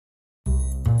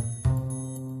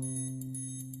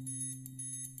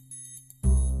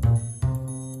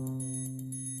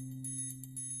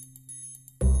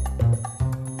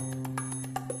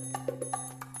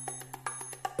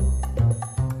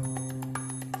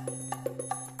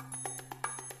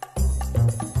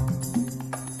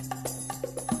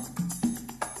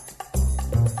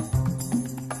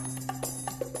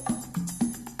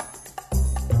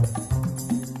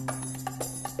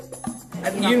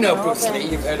You know Bruce Lee,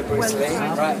 you've heard of Bruce Lee,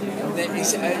 right? He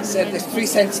said there's 3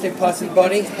 sensitive parts of the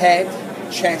body: head,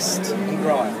 chest, and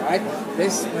groin, right?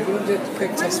 We're going to do a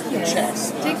quick test for the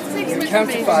chest. You count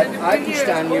to 5, I push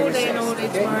down, you resist,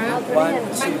 okay? 1,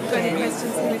 2, 3,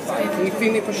 4, 5. Can you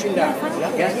feel me pushing down?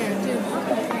 Yeah?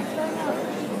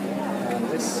 And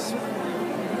this,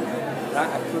 right,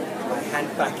 I put my hand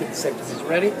back in the same position.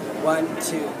 Ready? 1, 2,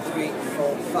 3,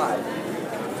 4, 5.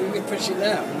 Feel me pushing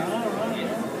down?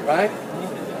 Right?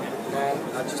 And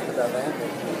I'll just put that there.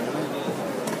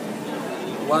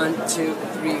 1, 2,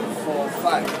 3, 4,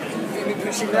 5. Can you feel me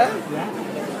pushing down?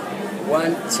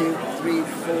 1, 2, 3,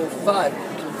 4, 5.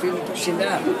 Can you feel me pushing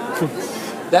down?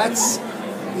 That's,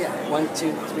 1,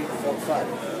 2, 3, 4, 5.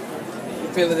 You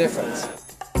feel the difference?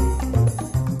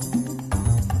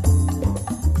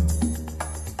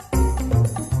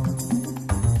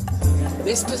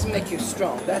 This doesn't make you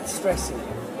strong. That's stressing you.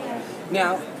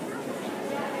 Now,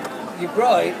 your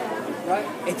groin, right?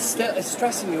 It's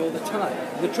stressing you all the time.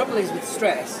 The trouble is with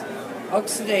stress,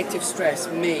 oxidative stress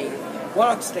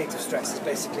what oxidative stress is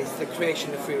basically the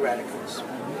creation of free radicals.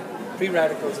 Free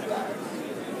radicals are bad.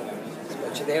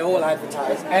 They all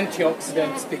advertise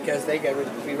antioxidants because they get rid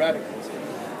of free radicals.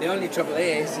 The only trouble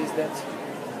is that,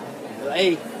 well,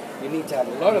 A, you need to have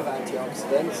a lot of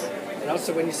antioxidants, and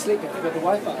also when you sleep, if you've got the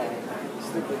Wi-Fi on,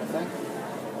 sleep with the thing.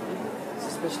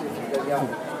 Especially if you've got young.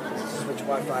 Switch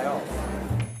Wi-Fi off.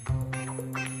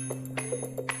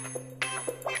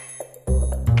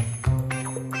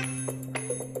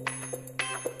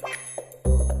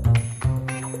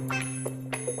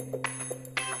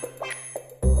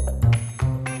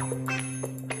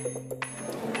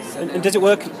 And does it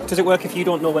work? Does it work if you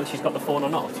don't know whether she's got the phone or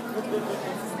not?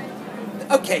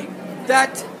 Okay,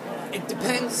 it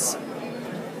depends.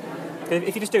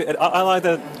 If you just do it, I'll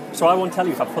either. So I won't tell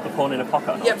you if I put the phone in a pocket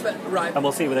or not. Yeah, but right. And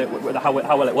we'll see how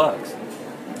well it works.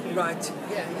 Right.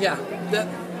 Yeah.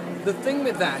 The thing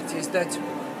with that is that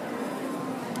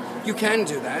you can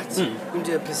do that. You can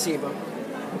do a placebo.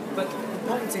 But the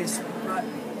point is, right,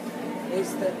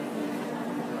 is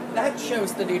that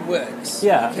shows that it works.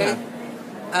 Yeah. Okay.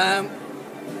 Yeah.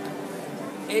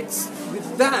 It's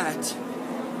with that.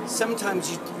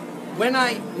 Sometimes when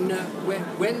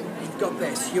you've got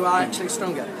this, you are actually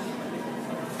stronger.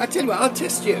 I tell you what, I'll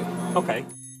test you. Okay.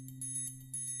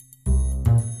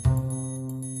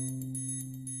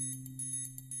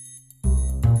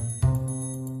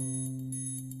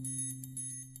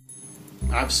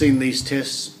 I've seen these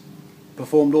tests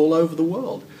performed all over the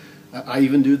world. I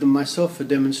even do them myself for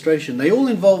demonstration. They all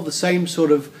involve the same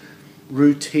sort of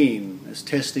routine as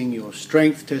testing your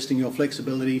strength, testing your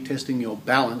flexibility, testing your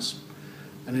balance,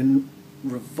 and it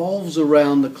revolves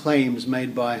around the claims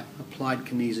made by applied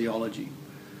kinesiology.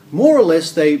 More or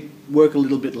less, they work a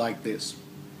little bit like this.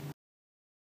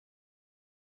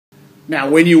 Now,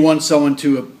 when you want someone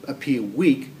to appear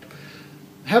weak,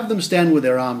 have them stand with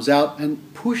their arms out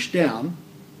and push down,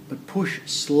 but push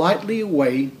slightly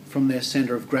away from their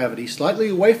center of gravity, slightly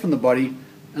away from the body,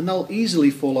 and they'll easily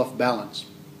fall off balance.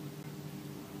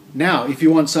 Now, if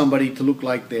you want somebody to look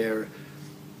like they're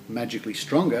magically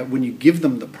stronger, when you give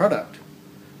them the product,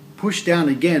 push down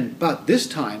again, but this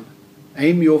time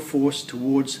aim your force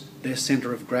towards their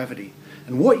center of gravity.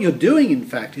 And what you're doing, in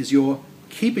fact, is you're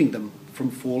keeping them from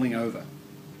falling over.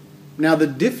 Now, the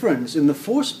difference in the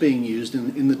force being used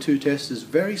in the two tests is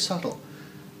very subtle,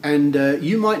 and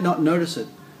you might not notice it,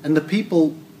 and the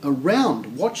people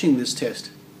around watching this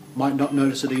test might not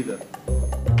notice it either.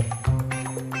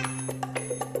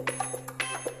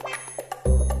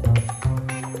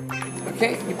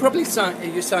 Okay, you probably sound.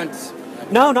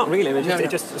 No, not really. It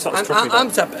just sort of struck me.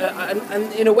 Arms up,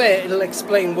 and in a way, it'll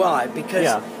explain why.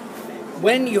 Because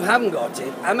when you haven't got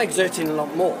it, I'm exerting a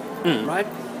lot more, right?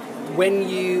 When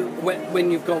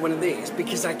you've got one of these,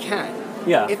 because I can.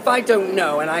 Yeah. If I don't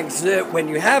know and I exert when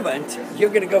you haven't, you're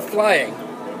going to go flying.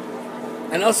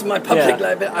 And also my public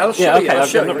liability. I'll show you. I'll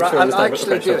show you. Right? I'll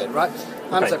actually do it. Right.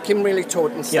 Arms up. Keep them really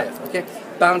taut and stiff. Yeah. Okay.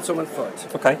 Bounce on one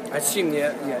foot. Okay. I assume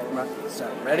right. So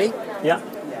ready? Yeah.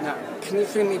 Now, can you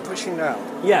feel me pushing down?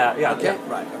 Yeah. Okay. Yeah.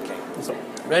 Right. Okay. So,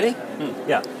 ready?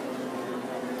 Yeah.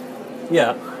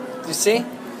 Yeah. Do you see?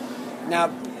 Now,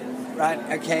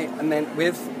 right. Okay. And then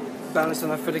with balance on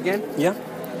that foot again. Yeah.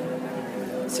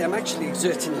 See, I'm actually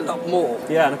exerting a lot more.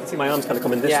 Yeah, and I can see my arms kind of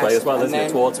coming this way as well, isn't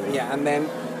it, towards me? Yeah, and then...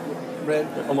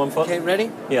 On one foot? Okay,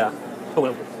 ready? Yeah.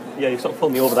 Yeah, you sort of pull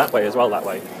me over that way as well, that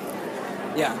way.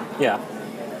 Yeah. Yeah.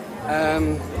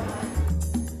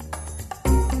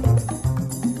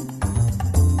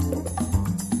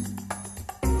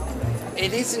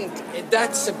 it isn't.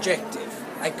 That's subjective.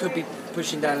 I could be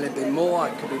pushing down a little bit more.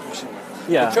 I could be pushing.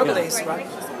 Yeah. The trouble yeah. is, right?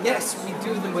 Yes, we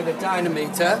do them with a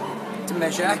dynamometer to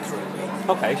measure accurately.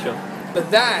 Okay, sure.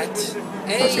 But that,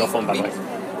 That's your fun, by the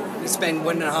way. we spend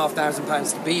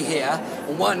 £1,500 to be here.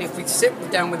 And one, if we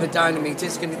sit down with a dynameter,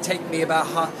 it's going to take me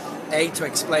about to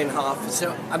explain half.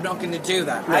 So I'm not going to do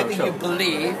that. No, Either sure. you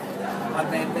believe,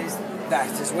 and then there's that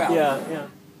as well. Yeah, yeah.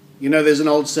 You know, there's an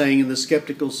old saying in the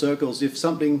skeptical circles, if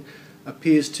something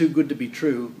appears too good to be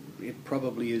true, it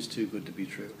probably is too good to be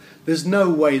true. There's no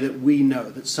way that we know,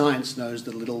 that science knows,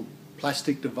 that a little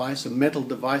plastic device, a metal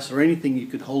device, or anything you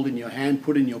could hold in your hand,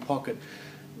 put in your pocket,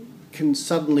 can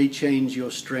suddenly change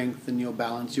your strength and your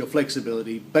balance, your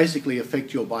flexibility, basically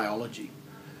affect your biology.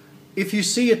 If you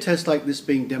see a test like this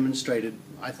being demonstrated,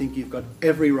 I think you've got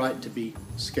every right to be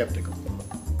skeptical.